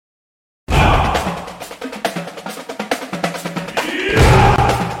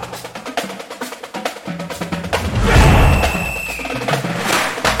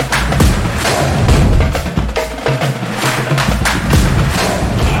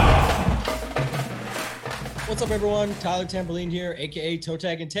What's up, everyone? Tyler Tamboline here, aka Toe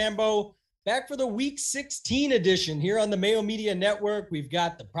Tag and Tambo, back for the Week 16 edition here on the Mayo Media Network. We've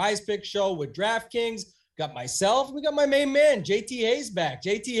got the Prize Pick Show with DraftKings. Got myself. We got my main man, JT Hayes, back.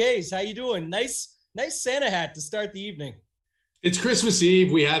 JT Hayes, how you doing? Nice Santa hat to start the evening. It's Christmas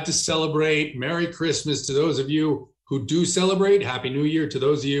Eve. We have to celebrate. Merry Christmas to those of you who do celebrate. Happy New Year to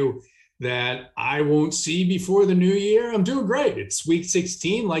those of you that I won't see before the new year. I'm doing great. It's Week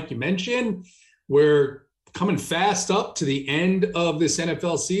 16, like you mentioned. We're coming fast up to the end of this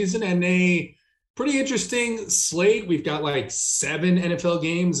NFL season and a pretty interesting slate. We've got like 7 NFL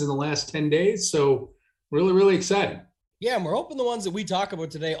games in the last 10 days. So really, really exciting. Yeah, and we're hoping the ones that we talk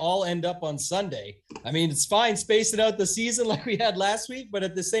about today all end up on Sunday. I mean, it's fine spacing out the season like we had last week, but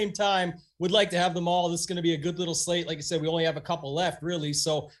at the same time, we'd like to have them all. This is going to be a good little slate. Like I said, we only have a couple left, really.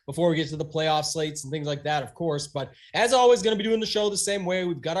 So before we get to the playoff slates and things like that, of course. But as always, going to be doing the show the same way.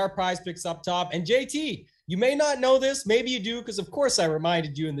 We've got our prize picks up top. And JT, you may not know this. Maybe you do, because of course I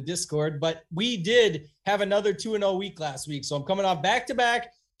reminded you in the Discord. But we did have another 2-0 week last week. So I'm coming off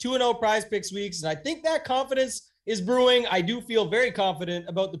back-to-back 2-0 prize picks weeks. And I think that confidence is brewing. I do feel very confident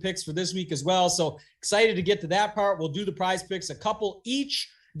about the picks for this week as well. So excited to get to that part. We'll do the prize picks, a couple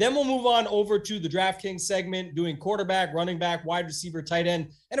each. Then we'll move on over to the DraftKings segment, doing quarterback, running back, wide receiver, tight end,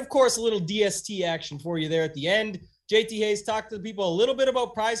 and of course, a little DST action for you there at the end. JT Hayes, talk to the people a little bit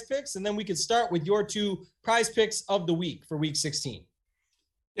about prize picks, and then we could start with your 2 prize picks of the week for week 16.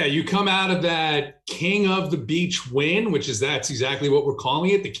 Yeah, you come out of that King of the Beach win, that's exactly what we're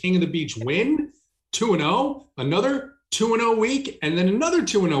calling it, the King of the Beach win, 2-0, another 2-0 week, and then another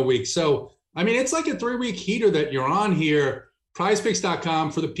 2-0 week. So, I mean, it's like a 3-week heater that you're on here. PrizePicks.com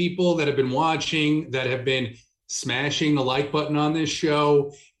for the people that have been watching, that have been smashing the like button on this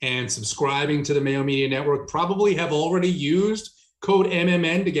show and subscribing to the Mayo Media Network, probably have already used code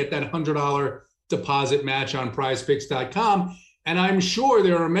MMN to get that $100 deposit match on PrizePicks.com. And I'm sure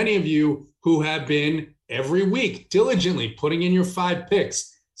there are many of you who have been every week diligently putting in your 5 picks,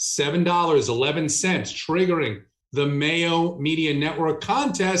 $7.11, triggering the Mayo Media Network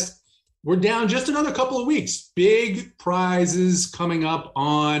contest. We're down just another couple of weeks. Big prizes coming up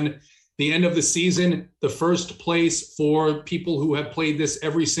on the end of the season. The first place for people who have played this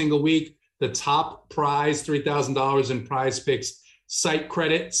every single week, the top prize, $3,000 in Prize Picks site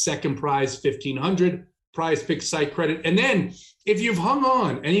credit. Second prize, $1,500 Prize Picks site credit. And then if you've hung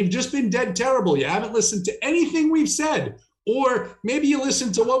on and you've just been dead terrible, you haven't listened to anything we've said, or maybe you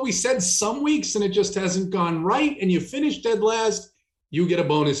listened to what we said some weeks and it just hasn't gone right and you finished dead last, you get a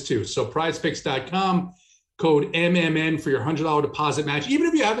bonus too. So prizepicks.com, code MMN for your $100 deposit match. Even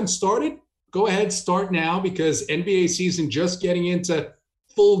if you haven't started, go ahead, start now, because NBA season just getting into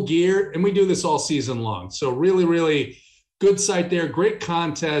full gear, and we do this all season long. So really, really good site there. Great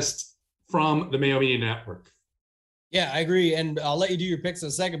contest from the Mayo Media Network. Yeah, I agree. And I'll let you do your picks in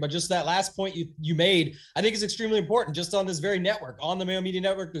a second, but just that last point you made, I think is extremely important just on this very network, on the Mayo Media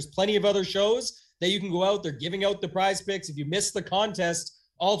Network. There's plenty of other shows that you can go out there giving out the prize picks. If you miss the contest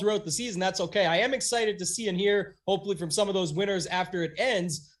all throughout the season, that's okay. I am excited to see and hear, hopefully, from some of those winners after it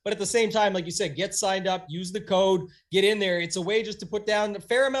ends. But at the same time, like you said, get signed up, use the code, get in there. It's a way just to put down a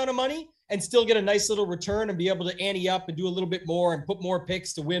fair amount of money and still get a nice little return and be able to ante up and do a little bit more and put more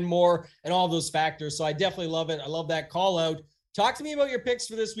picks to win more and all those factors. So I definitely love it. I love that call out. Talk to me about your picks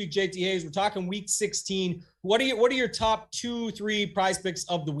for this week, JT Hayes. We're talking week 16. What are your top 2-3 prize picks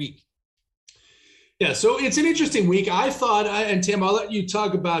of the week? Yeah, so it's an interesting week. I thought, and Tim, I'll let you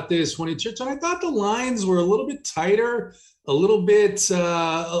talk about this when it's your turn. I thought the lines were a little bit tighter, a little bit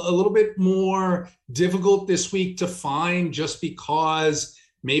more difficult this week to find, just because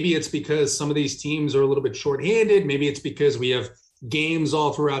maybe it's because some of these teams are a little bit shorthanded. Maybe it's because we have games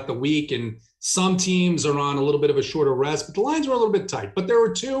all throughout the week and some teams are on a little bit of a shorter rest, but the lines were a little bit tight. But there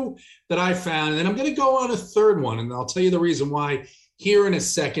were 2 that I found, and then I'm going to go on a third one, and I'll tell you the reason why here in a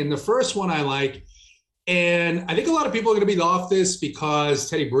second. The first one I like, and I think a lot of people are going to be off this because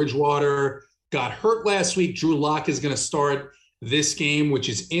Teddy Bridgewater got hurt last week. Drew Lock is going to start this game, which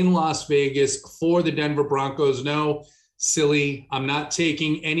is in Las Vegas for the Denver Broncos. No, silly, I'm not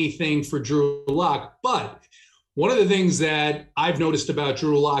taking anything for Drew Lock. But one of the things that I've noticed about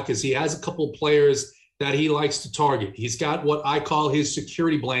Drew Lock is he has a couple players that he likes to target. He's got what I call his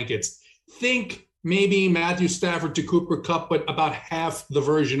security blankets. Think maybe Matthew Stafford to Cooper Kupp, but about half the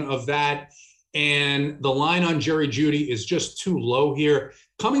version of that. And the line on Jerry Jeudy is just too low here.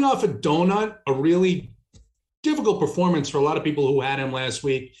 Coming off a donut, a really difficult performance for a lot of people who had him last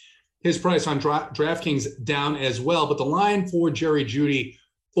week. His price on DraftKings down as well. But the line for Jerry Jeudy,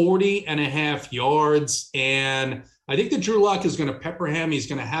 40.5 yards. And I think that Drew Lock is going to pepper him. He's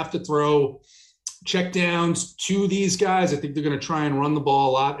going to have to throw check downs to these guys. I think they're going to try and run the ball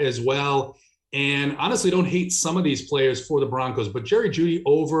a lot as well. And honestly, don't hate some of these players for the Broncos, but Jerry Jeudy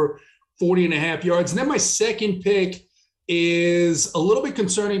over 40.5 yards. And then my second pick is a little bit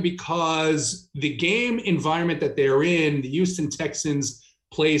concerning because the game environment that they're in, the Houston Texans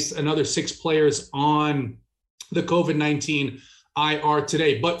placed another 6 players on the COVID-19 IR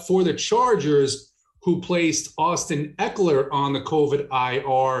today. But for the Chargers, who placed Austin Ekeler on the COVID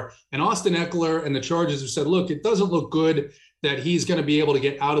IR, and Austin Ekeler and the Chargers have said, look, it doesn't look good that he's going to be able to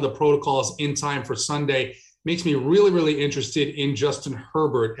get out of the protocols in time for Sunday. Makes me really, really interested in Justin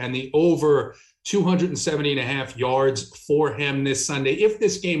Herbert and the over 270.5 yards for him this Sunday if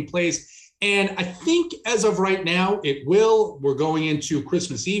this game plays. And I think as of right now, it will. We're going into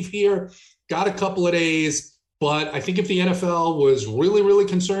Christmas Eve here. Got a couple of days. But I think if the NFL was really, really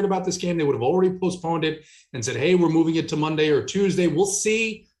concerned about this game, they would have already postponed it and said, hey, we're moving it to Monday or Tuesday. We'll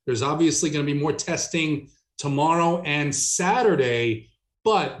see. There's obviously going to be more testing tomorrow and Saturday.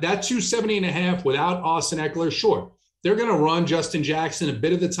 But that 270.5 without Austin Ekeler, sure, they're going to run Justin Jackson a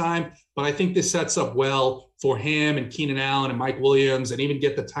bit of the time. But I think this sets up well for him and Keenan Allen and Mike Williams and even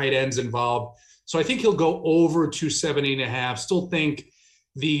get the tight ends involved. So I think he'll go over 270.5. Still think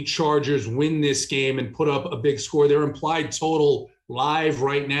the Chargers win this game and put up a big score. Their implied total live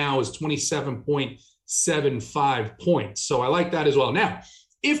right now is 27.75 points. So I like that as well. Now,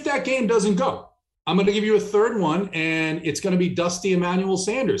 if that game doesn't go, I'm going to give you a third one, and it's going to be Dusty Emmanuel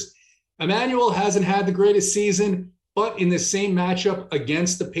Sanders. Emmanuel hasn't had the greatest season, but in the same matchup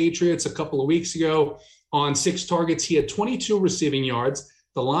against the Patriots a couple of weeks ago on 6 targets, he had 22 receiving yards.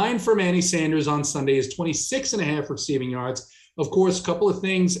 The line for Manny Sanders on Sunday is 26.5 receiving yards. Of course, a couple of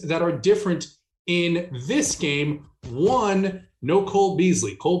things that are different in this game. One, no Cole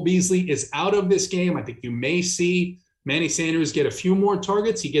Beasley. Cole Beasley is out of this game. I think you may see Manny Sanders get a few more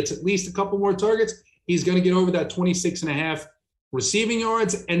targets. He gets at least a couple more targets. He's going to get over that 26.5 receiving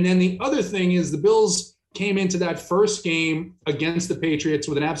yards. And then the other thing is the Bills came into that first game against the Patriots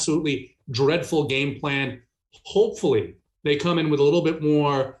with an absolutely dreadful game plan. Hopefully, they come in with a little bit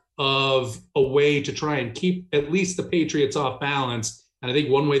more of a way to try and keep at least the Patriots off balance. And I think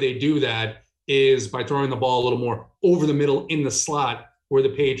one way they do that is by throwing the ball a little more over the middle in the slot where the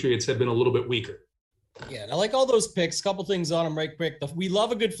Patriots have been a little bit weaker. Yeah, and I like all those picks. A couple things on them right quick. We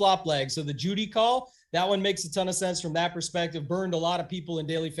love a good flop leg. So the Jeudy call, that one makes a ton of sense from that perspective. Burned a lot of people in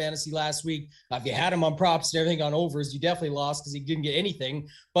daily fantasy last week. If you had him on props and everything on overs, you definitely lost because he didn't get anything.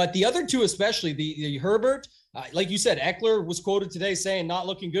 But the other two, especially the Herbert, like you said, Ekeler was quoted today saying not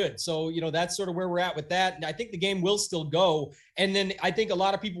looking good. So, that's sort of where we're at with that. And I think the game will still go. And then I think a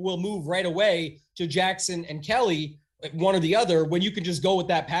lot of people will move right away to Jackson and Kelly, one or the other, when you can just go with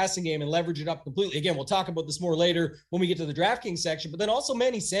that passing game and leverage it up completely. Again, we'll talk about this more later when we get to the DraftKings section, but then also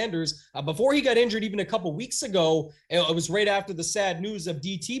Manny Sanders, before he got injured even a couple weeks ago, it was right after the sad news of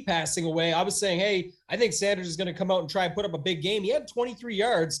DT passing away. I was saying, hey, I think Sanders is going to come out and try and put up a big game. He had 23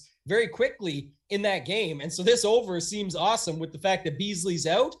 yards very quickly in that game. And so this over seems awesome with the fact that Beasley's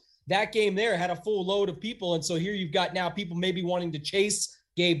out. That game there had a full load of people. And so here you've got now people maybe wanting to chase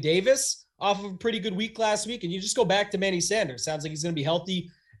Gabe Davis off of a pretty good week last week, and you just go back to Manny Sanders. Sounds like he's going to be healthy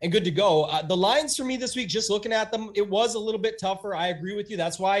and good to go. The lines for me this week, just looking at them, it was a little bit tougher. I agree with you.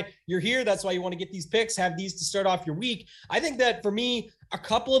 That's why you're here. That's why you want to get these picks, have these to start off your week. I think that for me, a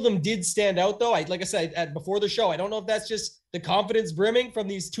couple of them did stand out, though. Like I said, before the show, I don't know if that's just the confidence brimming from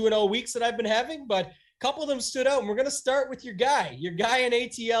these 2-0 weeks that I've been having, but a couple of them stood out. And we're going to start with your guy in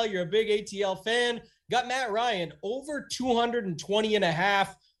ATL. You're a big ATL fan. Got Matt Ryan over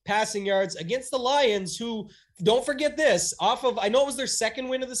 220.5 passing yards against the Lions, who, don't forget this, off of, I know it was their second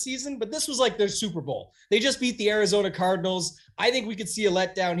win of the season, but this was like their Super Bowl. They just beat the Arizona Cardinals. I think we could see a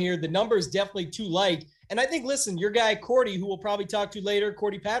letdown here. The number is definitely too light. And I think, listen, your guy, Cordy, who we'll probably talk to later,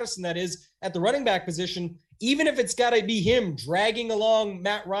 Cordy Patterson, that is, at the running back position, even if it's got to be him dragging along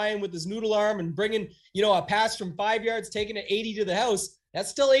Matt Ryan with his noodle arm and bringing, a pass from 5 yards, taking it 80 to the house,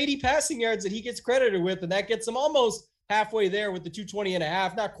 that's still 80 passing yards that he gets credited with, and that gets him almost halfway there with the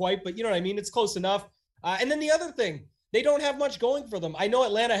 220.5, not quite, but you know what I mean? It's close enough. And then the other thing, they don't have much going for them. I know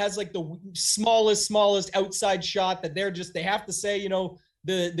Atlanta has like the smallest outside shot that they have to say,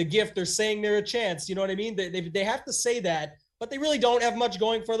 the gift, they're saying they're a chance, you know what I mean? They have to say that, but they really don't have much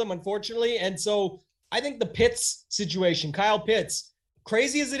going for them, unfortunately. And so I think the Pitts situation, Kyle Pitts,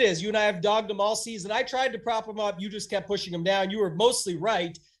 crazy as it is, you and I have dogged him all season. I tried to prop him up. You just kept pushing him down. You were mostly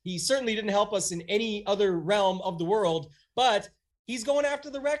right. He certainly didn't help us in any other realm of the world, but he's going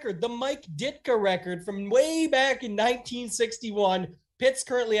after the record, the Mike Ditka record from way back in 1961. Pitt's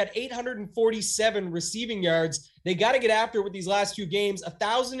currently at 847 receiving yards. They got to get after it with these last few games,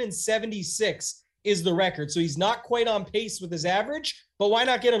 1,076 is the record. So he's not quite on pace with his average, but why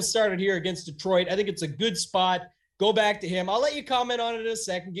not get him started here against Detroit? I think it's a good spot. Go back to him. I'll let you comment on it in a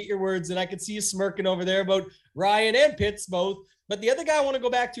second, get your words, and I can see you smirking over there about Ryan and Pitts both. But the other guy I want to go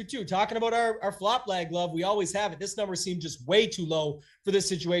back to too, talking about our flop lag love, we always have it. This number seemed just way too low for this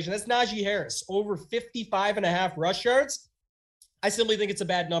situation. That's Najee Harris, over 55.5 rush yards. I simply think it's a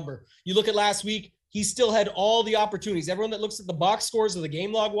bad number. You look at last week, he still had all the opportunities. Everyone that looks at the box scores or the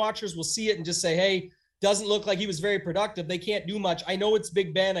game log watchers will see it and just say, hey, doesn't look like he was very productive. They can't do much. I know it's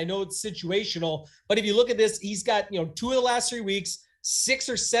Big Ben. I know it's situational. But if you look at this, he's got, 2 of the last 3 weeks, 6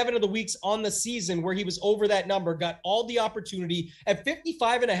 or 7 of the weeks on the season where he was over that number, got all the opportunity. At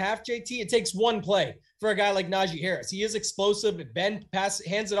 55.5, JT, it takes one play for a guy like Najee Harris. He is explosive. If Ben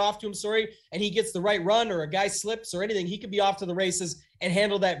hands it off to him, and he gets the right run or a guy slips or anything, he could be off to the races and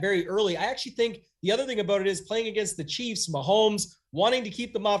handle that very early. I actually think the other thing about it is playing against the Chiefs, Mahomes, wanting to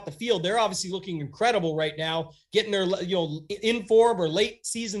keep them off the field. They're obviously looking incredible right now, getting their, in form or late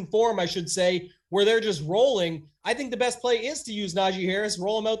season form, I should say, where they're just rolling. I think the best play is to use Najee Harris,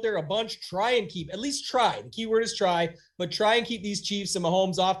 roll him out there a bunch, try and keep, at least try. The key word is try, but try and keep these Chiefs and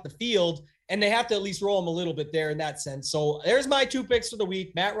Mahomes off the field. And they have to at least roll them a little bit there in that sense. So there's my 2 picks for the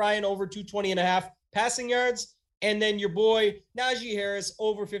week. Matt Ryan over 220.5 passing yards. And then your boy Najee Harris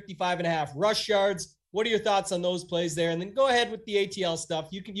over 55.5 rush yards. What are your thoughts on those plays there? And then go ahead with the ATL stuff.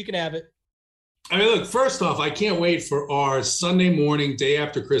 You can have it. I mean, look, first off, I can't wait for our Sunday morning, day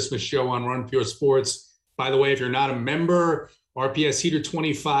after Christmas show on Run Pure Sports. By the way, if you're not a member, RPS Heater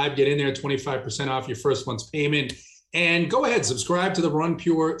 25, get in there, 25% off your first month's payment. And go ahead, subscribe to the Run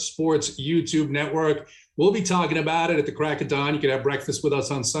Pure Sports YouTube network. We'll be talking about it at the crack of dawn. You can have breakfast with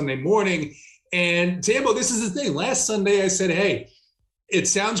us on Sunday morning. And Tambo, this is the thing. Last Sunday, I said, hey, it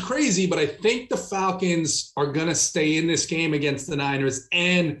sounds crazy, but I think the Falcons are going to stay in this game against the Niners.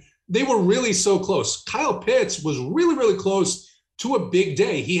 And they were really so close. Kyle Pitts was really, really close to a big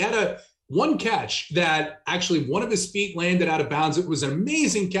day. He had one catch that actually one of his feet landed out of bounds. It was an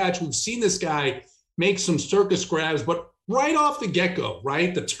amazing catch. We've seen this guy make some circus grabs, but right off the get-go,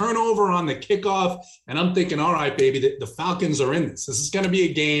 right? The turnover on the kickoff. And I'm thinking, all right, baby, the Falcons are in this. This is going to be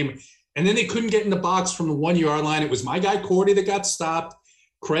a game. And then they couldn't get in the box from the 1 yard line. It was my guy, Cordy, that got stopped.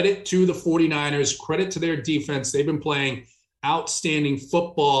 Credit to the 49ers, credit to their defense. They've been playing outstanding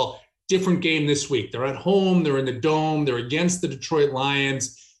football. Different game this week. They're at home. They're in the Dome. They're against the Detroit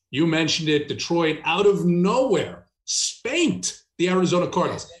Lions. You mentioned it. Detroit, out of nowhere, spanked the Arizona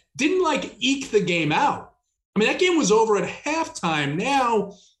Cardinals. Didn't eke the game out. I mean, that game was over at halftime.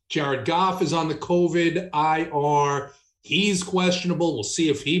 Now, Jared Goff is on the COVID IR. He's questionable. We'll see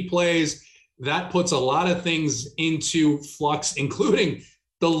if he plays. That puts a lot of things into flux, including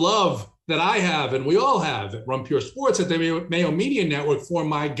the love that I have and we all have at Run Pure Sports at the Mayo Media Network for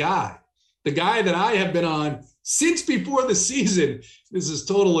my guy, the guy that I have been on since before the season. This is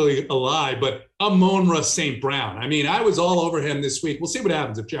totally a lie, but Amon-Ra St. Brown. I mean, I was all over him this week. We'll see what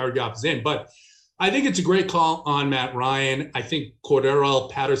happens if Jared Goff is in, but I think it's a great call on Matt Ryan. I think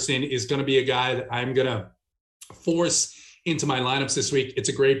Cordarrelle Patterson is going to be a guy that I'm going to force into my lineups this week. It's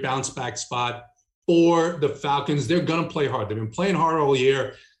a great bounce back spot for the Falcons. They're going to play hard. They've been playing hard all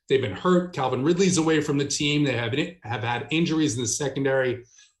year. They've been hurt. Calvin Ridley's away from the team. They have had injuries in the secondary,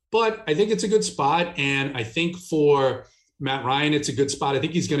 but I think it's a good spot. And I think for Matt Ryan, it's a good spot. I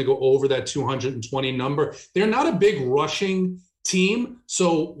think he's going to go over that 220 number. They're not a big rushing team.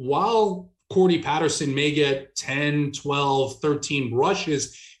 So while Cordy Patterson may get 10, 12, 13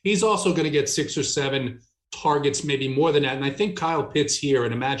 rushes, he's also going to get 6 or 7 targets, maybe more than that. And I think Kyle Pitts here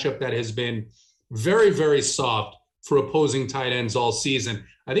in a matchup that has been very, very soft for opposing tight ends all season.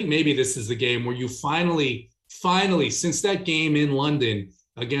 I think maybe this is the game where you finally, since that game in London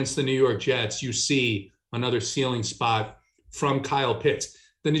against the New York Jets, you see another ceiling spot from Kyle Pitts.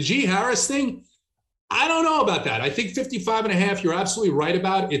 The Najee Harris thing, I don't know about that. I think 55.5, you're absolutely right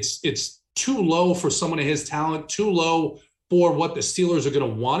about. It's too low for someone of his talent, too low for what the Steelers are going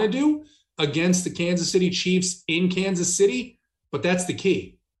to want to do against the Kansas City Chiefs in Kansas City. But that's the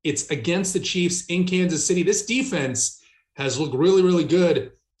key. It's against the Chiefs in Kansas City. This defense has looked really, really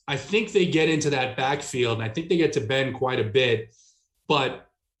good. I think they get into that backfield, and I think they get to Ben quite a bit. But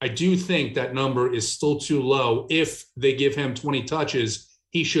I do think that number is still too low. If they give him 20 touches,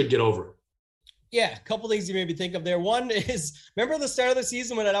 he should get over it. Yeah, a couple things you made me think of there. One is, remember the start of the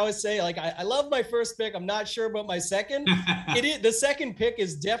season when I'd always say, like, I love my first pick. I'm not sure about my second. The second pick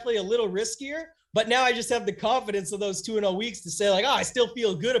is definitely a little riskier, but now I just have the confidence of those 2-0 weeks to say, like, oh, I still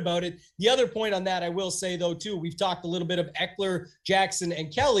feel good about it. The other point on that, I will say, though, too, we've talked a little bit of Eckler, Jackson,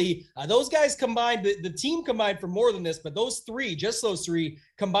 and Kelly. Those guys combined, the team combined for more than this, but those three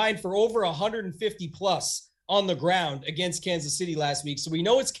combined for over 150 plus on the ground against Kansas City last week. So we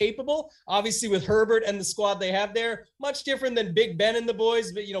know it's capable. Obviously, with Herbert and the squad they have there, much different than Big Ben and the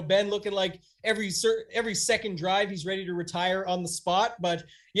boys. But, Ben looking like every second drive, he's ready to retire on the spot. But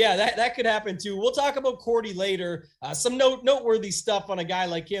yeah, that could happen too. We'll talk about Cordy later. Some noteworthy stuff on a guy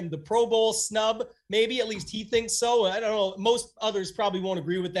like him. The Pro Bowl snub, maybe, at least he thinks so. I don't know. Most others probably won't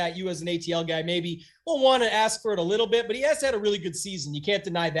agree with that. You as an ATL guy maybe will want to ask for it a little bit, but he has had a really good season. You can't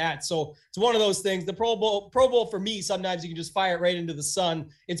deny that. So it's one of those things. The Pro Bowl for me, sometimes you can just fire it right into the sun.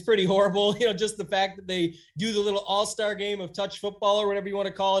 It's pretty horrible. Just the fact that they do the little all-star game of touch football or whatever you want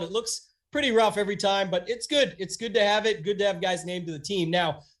to call it. It looks pretty rough every time, but it's good. It's good to have it. Good to have guys named to the team.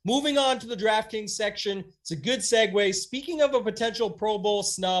 Now, moving on to the DraftKings section, it's a good segue. Speaking of a potential Pro Bowl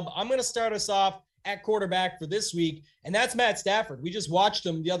snub, I'm going to start us off at quarterback for this week, and that's Matt Stafford. We just watched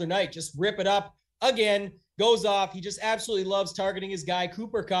him the other night just rip it up again, goes off. He just absolutely loves targeting his guy,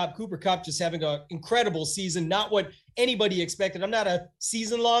 Cooper Kupp. Cooper Kupp just having an incredible season, not what anybody expected. I'm not a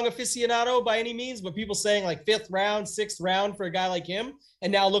season-long aficionado by any means, but people saying like 5th round, 6th round for a guy like him.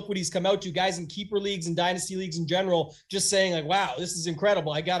 And now look what he's come out to. Guys in keeper leagues and dynasty leagues in general just saying like, wow, this is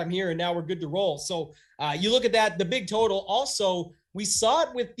incredible. I got him here and now we're good to roll. So you look at that, the big total. Also, we saw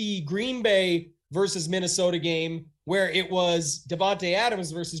it with the Green Bay versus Minnesota game where it was Devontae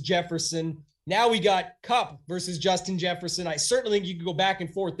Adams versus Jefferson. Now we got Kupp versus Justin Jefferson. I certainly think you could go back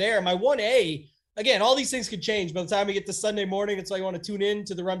and forth there. My 1A, again, all these things could change by the time we get to Sunday morning. That's why you want to tune in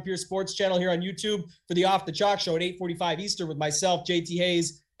to the Run Pure Sports channel here on YouTube for the Off the Chalk show at 8:45 Eastern with myself, JT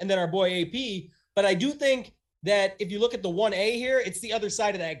Hayes, and then our boy AP. But I do think that if you look at the 1A here, it's the other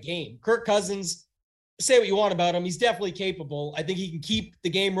side of that game. Kirk Cousins, say what you want about him, he's definitely capable. I think he can keep the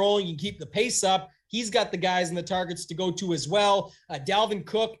game rolling. He can keep the pace up. He's got the guys and the targets to go to as well. Dalvin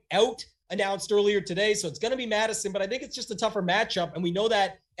Cook out, announced earlier today, so it's going to be Madison, but I think it's just a tougher matchup, and we know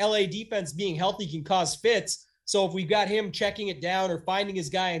that LA defense being healthy can cause fits. So if we've got him checking it down or finding his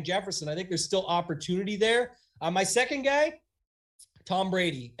guy in Jefferson, I think there's still opportunity there. My second guy, Tom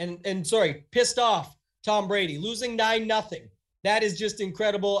Brady, and pissed off Tom Brady, losing 9-0. That is just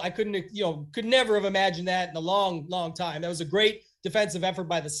incredible. I could never have imagined that in a long, long time. That was a great defensive effort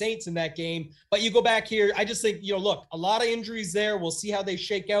by the Saints in that game. But you go back here, I just think, look, a lot of injuries there. We'll see how they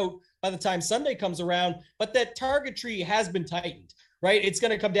shake out by the time Sunday comes around, but that target tree has been tightened, right? It's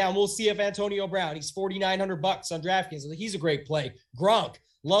going to come down. We'll see if Antonio Brown, he's $4,900 on DraftKings. He's a great play. Gronk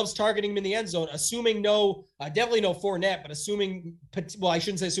loves targeting him in the end zone, assuming definitely no Fournette, but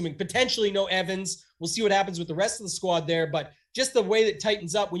potentially no Evans. We'll see what happens with the rest of the squad there, but just the way that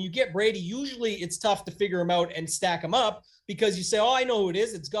tightens up. When you get Brady, usually it's tough to figure him out and stack him up because you say, oh, I know who it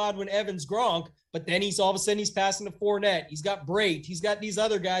is. It's Godwin, Evans, Gronk. But then all of a sudden he's passing to Fournette. He's got Brait. He's got these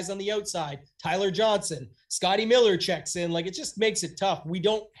other guys on the outside. Tyler Johnson. Scotty Miller checks in. Like, it just makes it tough. We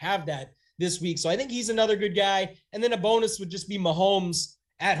don't have that this week. So I think he's another good guy. And then a bonus would just be Mahomes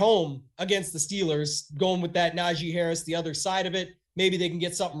at home against the Steelers, going with that Najee Harris, the other side of it. Maybe they can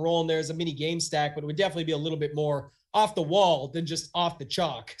get something rolling there as a mini game stack, but it would definitely be a little bit more off the wall than just off the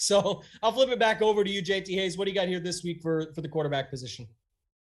chalk. So I'll flip it back over to you, JT Hayes. What do you got here this week for the quarterback position?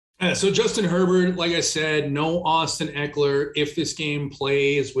 Yeah, so Justin Herbert, like I said, no Austin Eckler if this game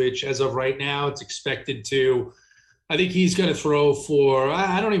plays, which as of right now, it's expected to. I think he's going to throw for,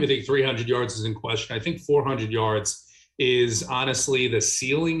 I don't even think 300 yards is in question. I think 400 yards is honestly the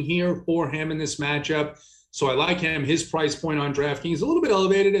ceiling here for him in this matchup. So I like him. His price point on DraftKings is a little bit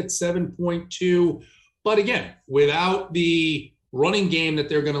elevated at 7.2. But again, without the running game that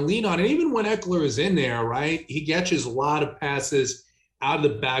they're going to lean on, and even when Eckler is in there, right, he catches a lot of passes out of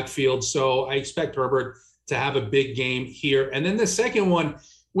the backfield. So I expect Herbert to have a big game here. And then the second one,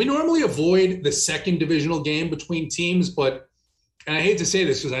 we normally avoid the second divisional game between teams, and I hate to say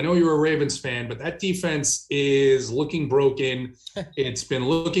this because I know you're a Ravens fan, but that defense is looking broken. It's been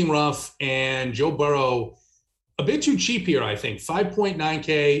looking rough, and Joe Burrow, a bit too cheap here, I think.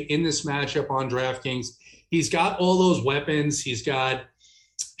 5.9K in this matchup on DraftKings. He's got all those weapons. He's got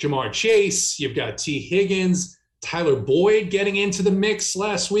Jamar Chase. You've got T. Higgins. Tyler Boyd getting into the mix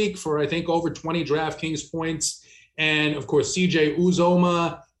last week for, I think, over 20 DraftKings points. And, of course, CJ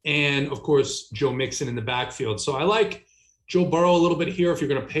Uzoma and, of course, Joe Mixon in the backfield. So I like Joe Burrow a little bit here. If you're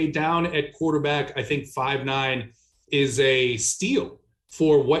going to pay down at quarterback, I think 5.9 is a steal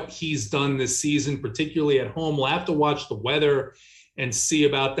for what he's done this season, particularly at home. We'll have to watch the weather and see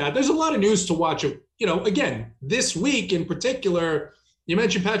about that. There's a lot of news to watch. Again, this week in particular, you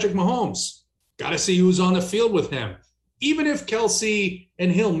mentioned Patrick Mahomes. Got to see who's on the field with him. Even if Kelsey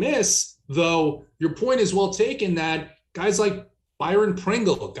and Hill miss, though, your point is well taken that guys like Byron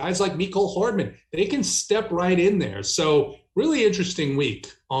Pringle, guys like Mecole Hardman, they can step right in there. So really interesting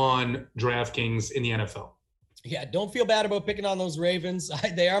week on DraftKings in the NFL. Yeah, don't feel bad about picking on those Ravens.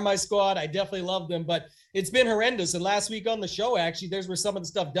 They are my squad. I definitely love them, but it's been horrendous. And last week on the show, actually, there's where some of the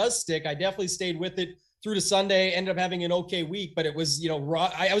stuff does stick. I definitely stayed with it through to Sunday, ended up having an okay week, but it was,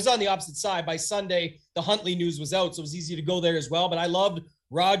 I was on the opposite side. By Sunday, the Huntley news was out, so it was easy to go there as well. But I loved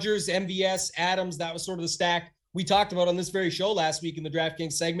Rodgers, MVS, Adams. That was sort of the stack we talked about on this very show last week in the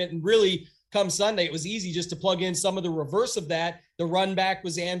DraftKings segment. And really, come Sunday, it was easy just to plug in some of the reverse of that. The run back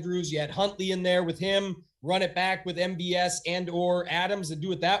was Andrews. You had Huntley in there with him. Run it back with MVS and or Adams and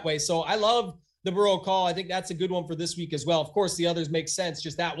do it that way. So I love the Burrow call. I think that's a good one for this week as well. Of course, the others make sense.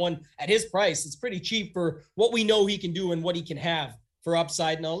 Just that one at his price, it's pretty cheap for what we know he can do and what he can have for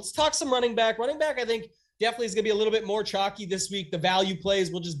upside. Now let's talk some running back. Running back, I think definitely is going to be a little bit more chalky this week. The value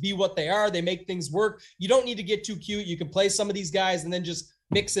plays will just be what they are. They make things work. You don't need to get too cute. You can play some of these guys and then just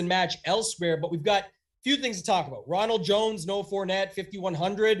mix and match elsewhere. But we've got a few things to talk about. Ronald Jones, Noah Fournette,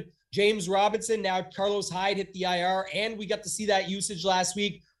 5,100. James Robinson, now Carlos Hyde hit the IR, and we got to see that usage last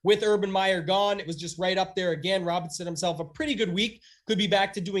week with Urban Meyer gone. It was just right up there again. Robinson himself, a pretty good week. Could be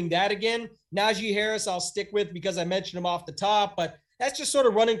back to doing that again. Najee Harris, I'll stick with because I mentioned him off the top, but that's just sort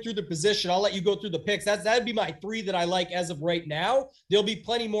of running through the position. I'll let you go through the picks. That'd be my three that I like as of right now. There'll be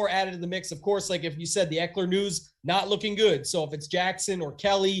plenty more added to the mix. Of course, like if you said the Eckler news, not looking good. So if it's Jackson or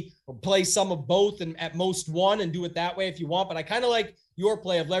Kelly, or play some of both and at most one and do it that way if you want. But I kind of like your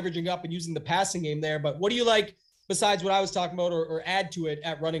play of leveraging up and using the passing game there. But what do you like besides what I was talking about or add to it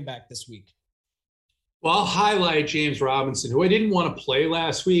at running back this week? Well, I'll highlight James Robinson, who I didn't want to play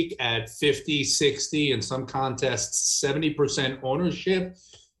last week at 50, 60, in some contests, 70% ownership,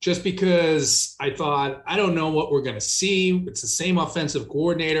 just because I thought, I don't know what we're going to see. It's the same offensive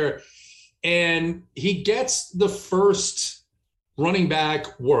coordinator. And he gets the first running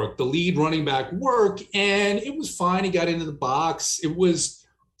back work, the lead running back work, and it was fine. He got into the box. It was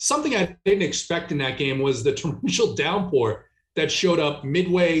something I didn't expect in that game was the torrential downpour that showed up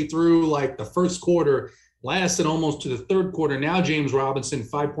midway through like the first quarter, lasted almost to the third quarter. Now James Robinson,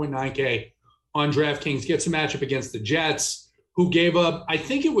 5.9K on DraftKings, gets a matchup against the Jets, who gave up, I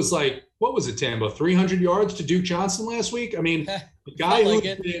think it was like, what was it, Tambo, 300 yards to Duke Johnson last week? I mean, the guy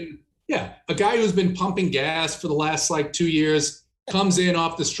a guy who's been pumping gas for the last like 2 years, comes in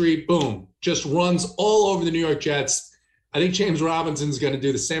off the street, boom, just runs all over the New York Jets. I think James Robinson's going to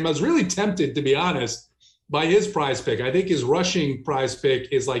do the same. I was really tempted, to be honest, by his prize pick. I think his rushing prize pick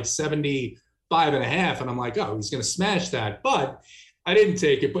is like 75.5. And I'm like, oh, he's going to smash that. But I didn't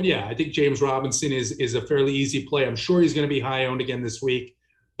take it. But yeah, I think James Robinson is a fairly easy play. I'm sure he's going to be high owned again this week,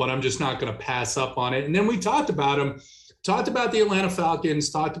 but I'm just not going to pass up on it. And then we talked about him, talked about the Atlanta Falcons,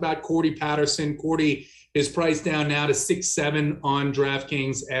 talked about Cordy Patterson. Cordy is priced down now to 6-7 on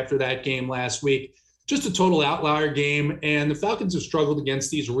DraftKings after that game last week. Just a total outlier game. And the Falcons have struggled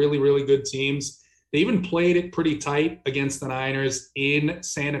against these really, really good teams. They even played it pretty tight against the Niners in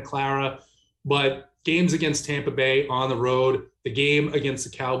Santa Clara. But games against Tampa Bay on the road, the game against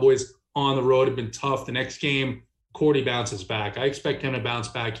the Cowboys on the road have been tough. The next game, Cordy bounces back. I expect him to bounce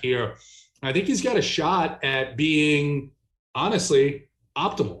back here. I think he's got a shot at being, honestly,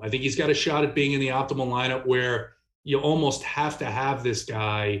 optimal. I think he's got a shot at being in the optimal lineup where you almost have to have this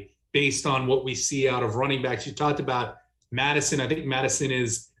guy based on what we see out of running backs. You talked about Madison. I think Madison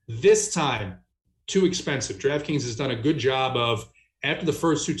is this time too expensive. DraftKings has done a good job of, after the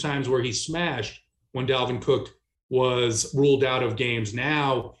first two times where he smashed when Dalvin Cook was ruled out of games,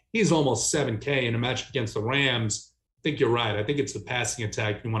 now he's almost 7K in a match against the Rams. I think you're right. I think it's the passing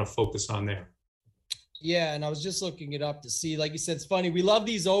attack you want to focus on there. Yeah, and I was just looking it up to see, like you said, it's funny. We love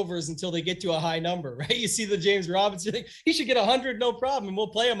these overs until they get to a high number, right? You see the James Robinson, you think he should get 100, no problem, and we'll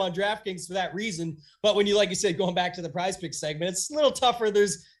play him on DraftKings for that reason. But when you, like you said, going back to the prize pick segment, it's a little tougher.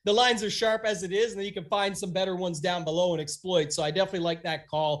 The lines are sharp as it is, and then you can find some better ones down below and exploit. So I definitely like that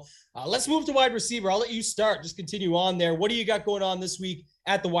call. Let's move to wide receiver. I'll let you start. Just continue on there. What do you got going on this week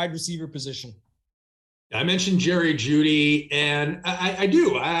at the wide receiver position? I mentioned Jerry Jeudy, and I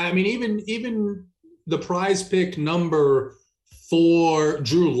do. I mean, even the prize pick number for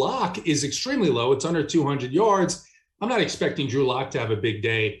Drew Lock is extremely low. It's under 200 yards. I'm not expecting Drew Lock to have a big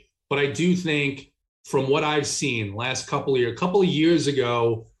day, but I do think from what I've seen last couple of years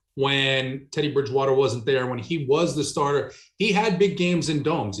ago, when Teddy Bridgewater wasn't there, when he was the starter. He had big games in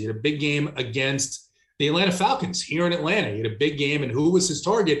domes. He had a big game against the Atlanta Falcons here in Atlanta. He had a big game, and who was his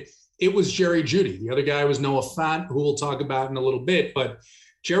target? It was Jerry Jeudy. The other guy was Noah Fant, who we'll talk about in a little bit. But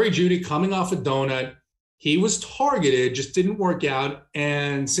Jerry Jeudy coming off a donut, he was targeted, just didn't work out.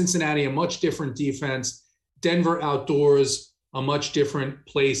 And Cincinnati, a much different defense. Denver outdoors, a much different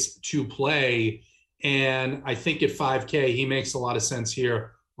place to play. And I think at 5K, he makes a lot of sense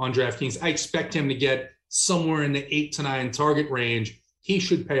here on DraftKings. I expect him to get somewhere in the 8 to 9 target range. He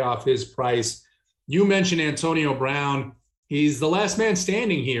should pay off his price. You mentioned Antonio Brown. He's the last man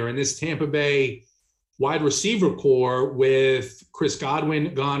standing here in this Tampa Bay wide receiver core, with Chris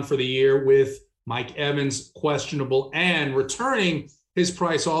Godwin gone for the year, with Mike Evans questionable, and returning his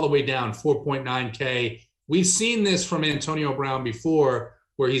price all the way down, 4.9K. We've seen this from Antonio Brown before,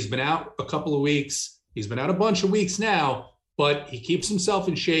 where he's been out a couple of weeks. He's been out a bunch of weeks now, but he keeps himself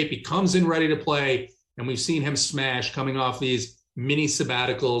in shape. He comes in ready to play, and we've seen him smash coming off these mini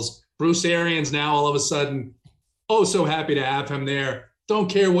sabbaticals. Bruce Arians now all of a sudden, oh, so happy to have him there. Don't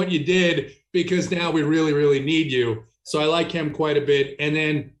care what you did, because now we really, really need you. So I like him quite a bit. And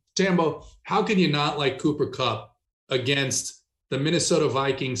then, Tambo, how can you not like Cooper Kupp against the Minnesota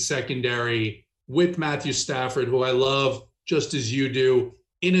Vikings secondary with Matthew Stafford, who I love just as you do,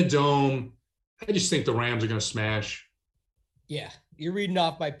 in a dome? I just think the Rams are going to smash. Yeah, you're reading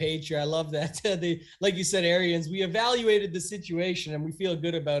off my page here. I love that. Like you said, Arians, we evaluated the situation and we feel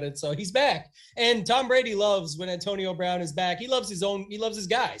good about it. So he's back. And Tom Brady loves when Antonio Brown is back. He loves his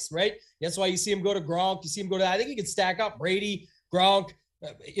guys, right? That's why you see him go to Gronk. You see him go to, I think he could stack up Brady, Gronk,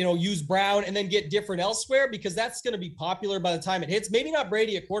 use Brown and then get different elsewhere, because that's going to be popular by the time it hits. Maybe not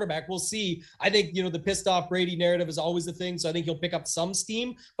Brady at quarterback. We'll see. I think, the pissed off Brady narrative is always the thing. So I think he'll pick up some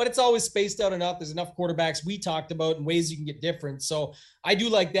steam, but it's always spaced out enough. There's enough quarterbacks we talked about and ways you can get different. So I do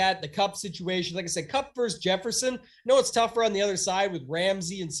like that. The Kupp situation, like I said, Kupp versus Jefferson. No, it's tougher on the other side with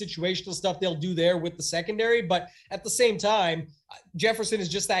Ramsey and situational stuff they'll do there with the secondary. But at the same time, Jefferson is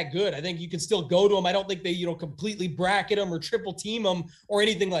just that good. I think you can still go to him. I don't think they, completely bracket him or triple team him or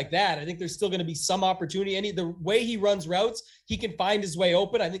anything like that. I think there's still going to be some opportunity. The way he runs routes, he can find his way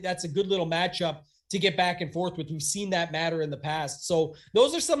open. I think that's a good little matchup to get back and forth with. We've seen that matter in the past. So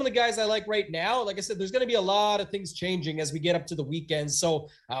those are some of the guys I like right now. Like I said, there's going to be a lot of things changing as we get up to the weekend. So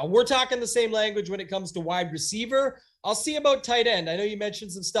we're talking the same language when it comes to wide receiver. I'll see about tight end. I know you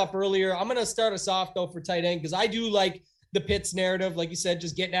mentioned some stuff earlier. I'm going to start us off though for tight end, because I do like the Pitts narrative, like you said,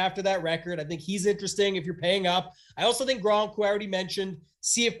 just getting after that record. I think he's interesting if you're paying up. I also think Gronk, who I already mentioned,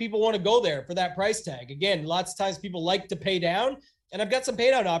 see if people want to go there for that price tag. Again, lots of times people like to pay down, and I've got some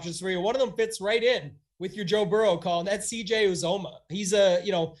pay down options for you. One of them fits right in with your Joe Burrow call, and that's CJ Uzomah. He's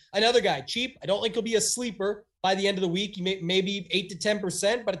another guy, cheap. I don't think he'll be a sleeper by the end of the week. He may be 8 to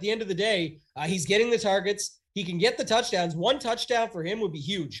 10%, but at the end of the day, he's getting the targets. He can get the touchdowns. One touchdown for him would be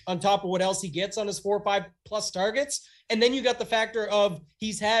huge on top of what else he gets on his 4 or 5 plus targets. And then you got the factor of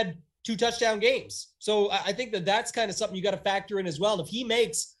he's had 2 touchdown games. So I think that's kind of something you got to factor in as well. And if he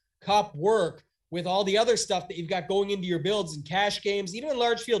makes Kupp work with all the other stuff that you've got going into your builds and cash games, even in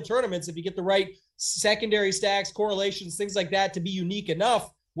large field tournaments, if you get the right secondary stacks, correlations, things like that to be unique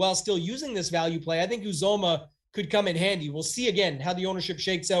enough while still using this value play, I think Uzomah could come in handy. We'll see again how the ownership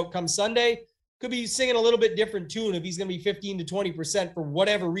shakes out come Sunday. Could be singing a little bit different tune if he's going to be 15 to 20% for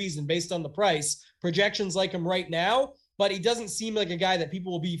whatever reason based on the price. Projections like him right now, but he doesn't seem like a guy that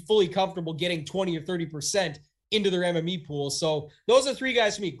people will be fully comfortable getting 20 or 30% into their MME pool. So those are 3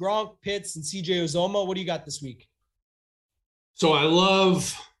 guys for me: Gronk, Pitts, and CJ Uzomah. What do you got this week? So I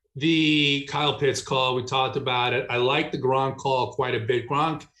love the Kyle Pitts call. We talked about it. I like the Gronk call quite a bit.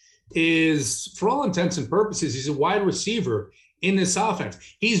 Gronk is, for all intents and purposes, he's a wide receiver in this offense.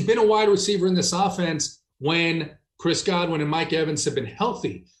 He's been a wide receiver in this offense when Chris Godwin and Mike Evans have been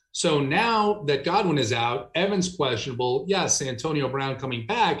healthy. So now that Godwin is out, Evans questionable, yes, Antonio Brown coming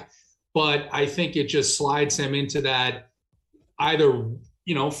back, but I think it just slides him into that either,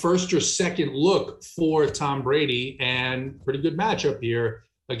 first or second look for Tom Brady, and pretty good matchup here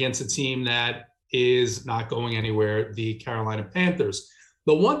against a team that is not going anywhere, the Carolina Panthers.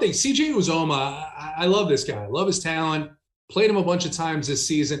 The one thing, CJ Uzomah, I love this guy. I love his talent. Played him a bunch of times this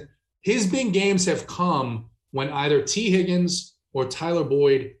season. His big games have come when either T. Higgins or Tyler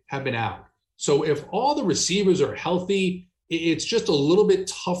Boyd have been out. So if all the receivers are healthy, it's just a little bit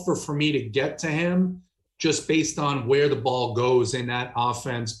tougher for me to get to him just based on where the ball goes in that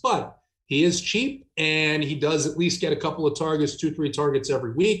offense. But he is cheap, and he does at least get a couple of targets, 2-3 targets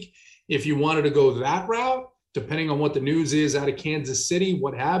every week. If you wanted to go that route, depending on what the news is out of Kansas City,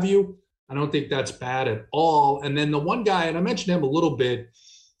 what have you, I don't think that's bad at all. And then the one guy, and I mentioned him a little bit,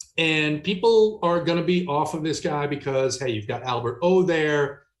 And people are going to be off of this guy because, hey, you've got Albert O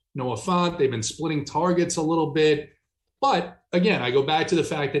there, Noah Fant. They've been splitting targets a little bit. But again, I go back to the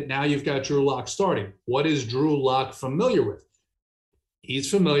fact that now you've got Drew Lock starting. What is Drew Lock familiar with? He's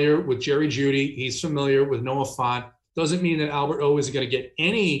familiar with Jerry Jeudy. He's familiar with Noah Fant. Doesn't mean that Albert O isn't going to get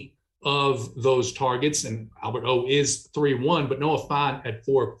any of those targets. And Albert O is 3-1, but Noah Fant at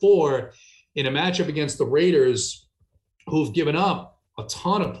 4-4 in a matchup against the Raiders, who've given up a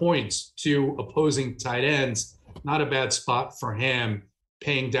ton of points to opposing tight ends. Not a bad spot for him,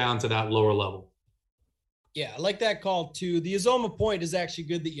 paying down to that lower level. Yeah, I like that call too. The Uzomah point is actually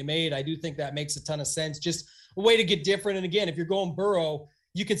good that you made. I do think that makes a ton of sense. Just a way to get different. And again, if you're going Burrow,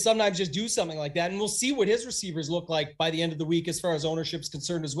 you can sometimes just do something like that. And we'll see what his receivers look like by the end of the week as far as ownership's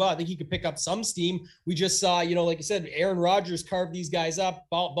concerned as well. I think he could pick up some steam. We just saw, like you said, Aaron Rodgers carved these guys up.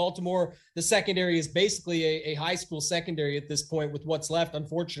 Baltimore, the secondary is basically a high school secondary at this point with what's left,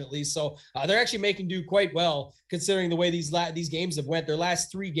 unfortunately. So they're actually making do quite well considering the way these games have went. Their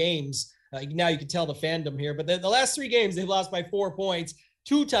last 3 games, now you can tell the fandom here, but the last 3 games, they've lost by 4 points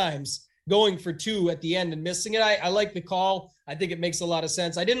 2 times, going for 2 at the end and missing it. I like the call. I think it makes a lot of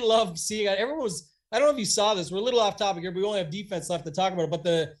sense. I didn't love seeing it. Everyone was, I don't know if you saw this. We're a little off topic here, but we only have defense left to talk about it. But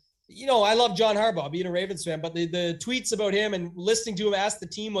I love John Harbaugh, being a Ravens fan, but the tweets about him and listening to him ask the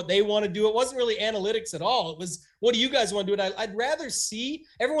team what they want to do, it wasn't really analytics at all. It was, what do you guys want to do? And I'd rather see,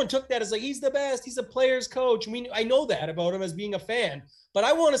 everyone took that as like, he's the best. He's a player's coach. I know that about him as being a fan, but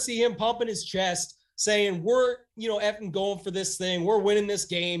I want to see him pumping his chest, saying, we're, effing going for this thing. We're winning this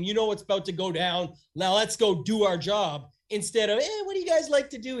game. It's about to go down. Now let's go do our job, instead of, what do you guys like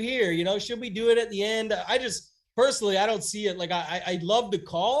to do here? Should we do it at the end? I just, personally, I don't see it. Like, I love the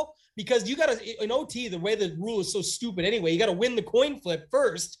call, because you got to, in OT, the way the rule is so stupid anyway, you got to win the coin flip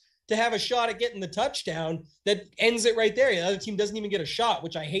first to have a shot at getting the touchdown that ends it right there. The other team doesn't even get a shot,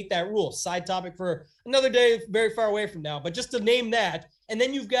 which I hate that rule. Side topic for another day, very far away from now. But just to name that, and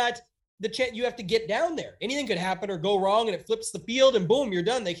then you've got the chance, you have to get down there. Anything could happen or go wrong, and it flips the field, and boom, you're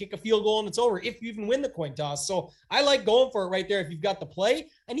done. They kick a field goal and it's over, if you even win the coin toss. So I like going for it right there. If you've got the play,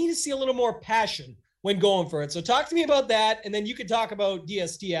 I need to see a little more passion when going for it. So talk to me about that, and then you can talk about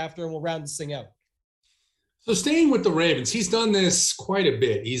DST after, and we'll round this thing out. So staying with the Ravens, he's done this quite a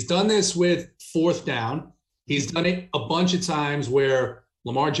bit. He's done this with 4th down. He's done it a bunch of times where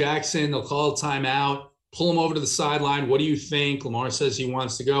Lamar Jackson, they'll call a timeout, pull him over to the sideline. What do you think? Lamar says he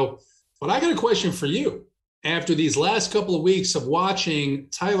wants to go. But I got a question for you. After these last couple of weeks of watching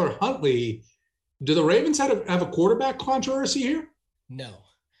Tyler Huntley, do the Ravens have a quarterback controversy here? No.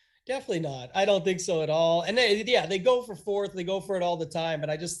 Definitely not. I don't think so at all. And they go for 4th. They go for it all the time. But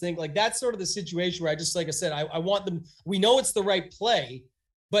I just think like that's sort of the situation where like I said, I want them. We know it's the right play,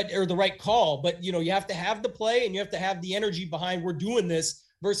 or the right call, but you have to have the play and you have to have the energy behind we're doing this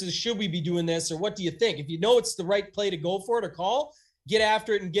versus should we be doing this, or what do you think? If you know it's the right play to go for it or call, get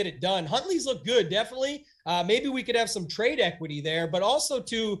after it and get it done. Huntley's looked good, definitely. Maybe we could have some trade equity there, but also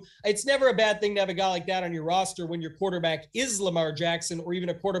it's never a bad thing to have a guy like that on your roster when your quarterback is Lamar Jackson, or even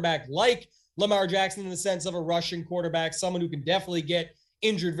a quarterback like Lamar Jackson in the sense of a rushing quarterback, someone who can definitely get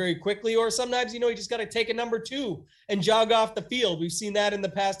injured very quickly, or sometimes, you just got to take a number 2 and jog off the field. We've seen that in the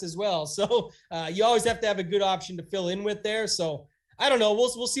past as well. So you always have to have a good option to fill in with there. So I don't know.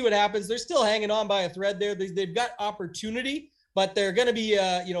 We'll see what happens. They're still hanging on by a thread there. They've got opportunity, but they're going to be,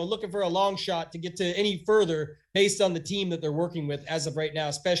 looking for a long shot to get to any further based on the team that they're working with as of right now,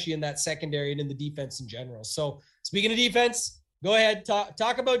 especially in that secondary and in the defense in general. So speaking of defense, go ahead,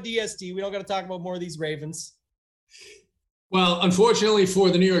 talk about DST. We don't got to talk about more of these Ravens. Well, unfortunately for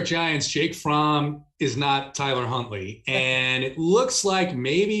the New York Giants, Jake Fromm is not Tyler Huntley. And it looks like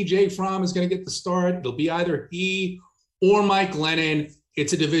maybe Jake Fromm is going to get the start. It'll be either he or Mike Glennon.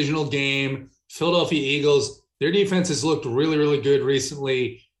 It's a divisional game. Philadelphia Eagles, their defense has looked really, really good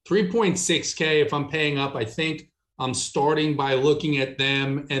recently. 3.6K if I'm paying up. I think I'm starting by looking at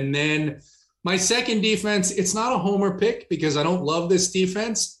them. And then my second defense, it's not a homer pick because I don't love this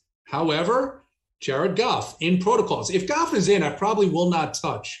defense. However, Jared Goff in protocols. If Goff is in, I probably will not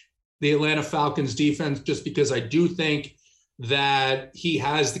touch the Atlanta Falcons defense just because I do think that he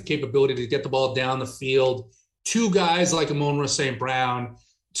has the capability to get the ball down the field. 2 guys like Amon-Ra St. Brown,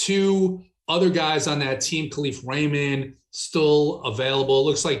 2 other guys on that team, Khalif Raymond, still available.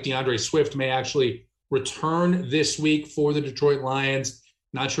 Looks like DeAndre Swift may actually return this week for the Detroit Lions.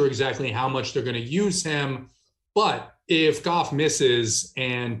 Not sure exactly how much they're going to use him. But if Goff misses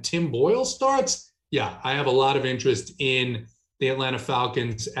and Tim Boyle starts, yeah, I have a lot of interest in the Atlanta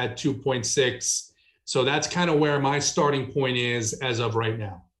Falcons at 2.6. So that's kind of where my starting point is as of right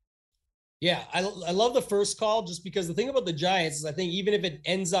now. Yeah, I love the first call just because the thing about the Giants is I think even if it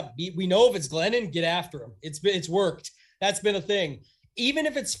ends up we know if it's Glennon, get after him. It's worked. That's been a thing. Even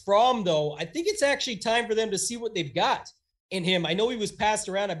if it's Fromm, though, I think it's actually time for them to see what they've got in him. I know he was passed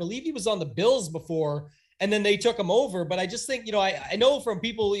around. I believe he was on the Bills before, and then they took him over. But I just think, I know from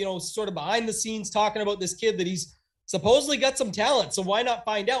people, sort of behind the scenes talking about this kid that he's supposedly got some talent. So why not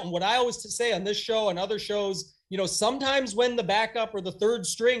find out? And what I always say on this show and other shows, sometimes when the backup or the third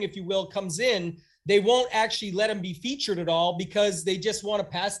string, if you will, comes in, they won't actually let him be featured at all because they just want to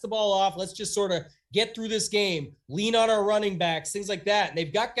pass the ball off. Let's just sort of get through this game, lean on our running backs, things like that. And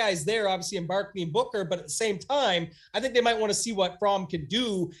they've got guys there, obviously, in Barkley and Booker, but at the same time, I think they might want to see what Fromm can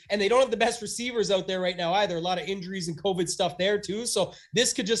do. And they don't have the best receivers out there right now either. A lot of injuries and COVID stuff there too. So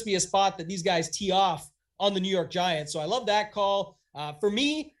this could just be a spot that these guys tee off on the New York Giants. So I love that call. For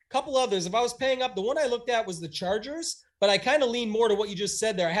me, a couple others. If I was paying up, the one I looked at was the Chargers, but I kind of lean more to what you just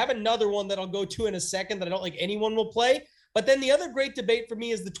said there. I have another one that I'll go to in a second that I don't think anyone will play. But then the other great debate for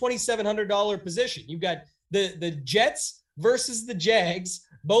me is the $2,700 position. You've got the Jets versus the Jags,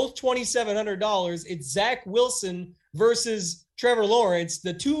 both $2,700. It's Zach Wilson versus Trevor Lawrence.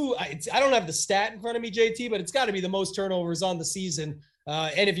 The two, I don't have the stat in front of me, JT, but it's got to be the most turnovers on the season.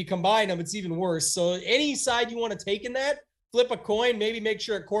 And if you combine them, it's even worse. So any side you want to take in that, flip a coin, maybe make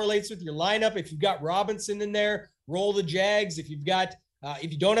sure it correlates with your lineup. If you've got Robinson in there, roll the Jags. If you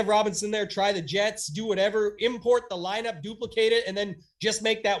don't have Robinson there, try the Jets, do whatever, import the lineup, duplicate it, and then just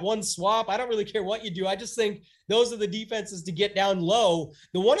make that one swap. I don't really care what you do. I just think those are the defenses to get down low.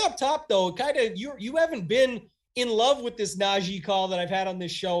 The one up top, though, kind of you haven't been in love with this Najee call that I've had on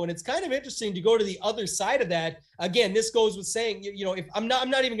this show, and it's kind of interesting to go to the other side of that. Again, this goes with saying, if I'm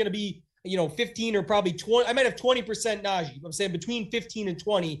not even going to be 15 or probably 20. I might have 20% Najee. I'm saying between 15 and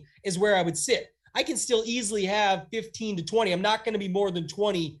 20 is where I would sit. I can still easily have 15 to 20. I'm not going to be more than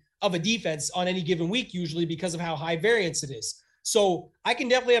 20 of a defense on any given week, usually because of how high variance it is. So I can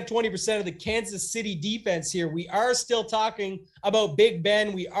definitely have 20% of the Kansas City defense here. We are still talking about Big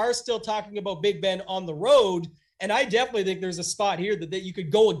Ben. We are still talking about Big Ben on the road. And I definitely think there's a spot here that you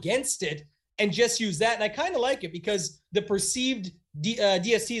could go against it and just use that. And I kind of like it because the perceived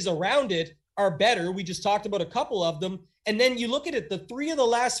DSTs around it are better. We just talked about a couple of them. And then you look at it, the three of the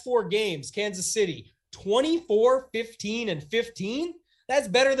last four games, Kansas City, 24, 15, and 15. That's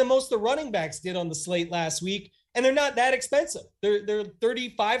better than most of the running backs did on the slate last week. And they're not that expensive. They're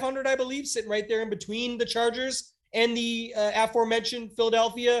 $3,500, I believe, sitting right there in between the Chargers and the aforementioned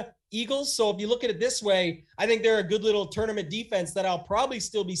Philadelphia Eagles. So if you look at it this way, I think they're a good little tournament defense that I'll probably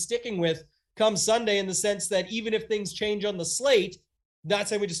still be sticking with come Sunday, in the sense that even if things change on the slate, not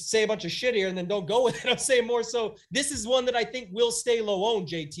saying we just say a bunch of shit here and then don't go with it. I'm saying more so this is one that I think will stay low owned,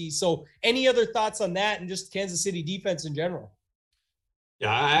 JT. So any other thoughts on that and just Kansas City defense in general?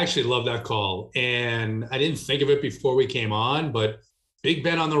 Yeah, I actually love that call. And I didn't think of it before we came on, but Big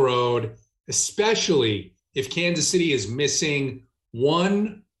Ben on the road, especially if Kansas City is missing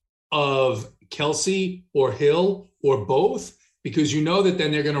one of Kelsey or Hill or both, because you know that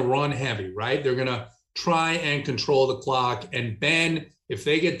then they're going to run heavy, right? They're going to try and control the clock. And Ben, if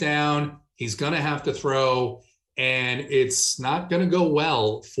they get down, he's going to have to throw. And it's not going to go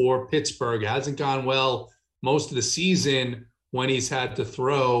well for Pittsburgh. It hasn't gone well most of the season when he's had to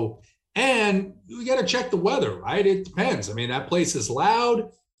throw. And we got to check the weather, right? It depends. I mean, that place is loud,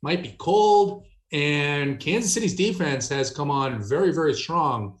 might be cold. And Kansas City's defense has come on very, very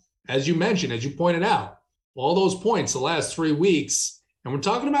strong. As you mentioned, as you pointed out, all those points the last 3 weeks. And we're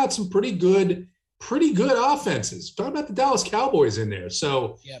talking about some pretty good offenses. Talking about the Dallas Cowboys in there.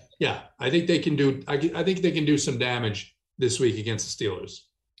 So yeah, I think they can do some damage this week against the Steelers.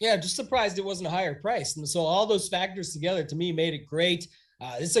 Yeah, just surprised it wasn't a higher price. And so all those factors together to me made it great.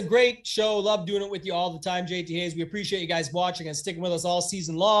 It's a great show. Love doing it with you all the time, JT Hayes. We appreciate you guys watching and sticking with us all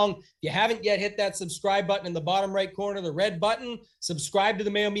season long. If you haven't yet, hit that subscribe button in the bottom right corner, the red button. Subscribe to the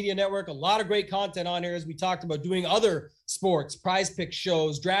Mayo Media Network. A lot of great content on here, as we talked about doing other sports, prize pick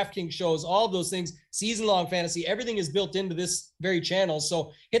shows, DraftKings shows, all of those things, season-long fantasy. Everything is built into this very channel.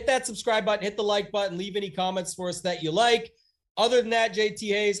 So hit that subscribe button, hit the like button, leave any comments for us that you like. Other than that, JT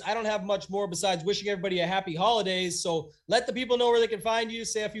Hayes, I don't have much more besides wishing everybody a happy holidays. So let the people know where they can find you,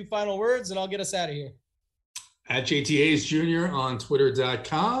 say a few final words, and I'll get us out of here. At JT Hayes Jr. on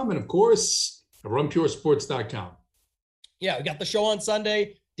Twitter.com. And of course, RunPureSports.com. Yeah, we got the show on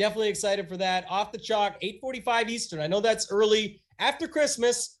Sunday. Definitely excited for that. Off the chalk, 8:45 Eastern. I know that's early after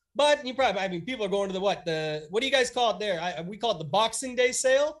Christmas, but people are going to what do you guys call it there? We call it the Boxing Day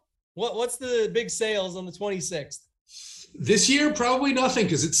sale. What's the big sales on the 26th? This year, probably nothing,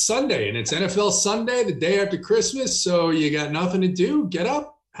 because it's Sunday and it's NFL Sunday, the day after Christmas. So you got nothing to do. Get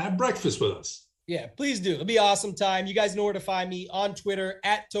up, have breakfast with us. Yeah, please do. It'll be an awesome time. You guys know where to find me on Twitter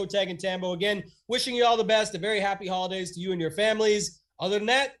at Totag and Tambo. Again, wishing you all the best. A very happy holidays to you and your families. Other than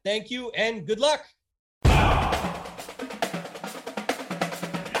that, thank you and good luck.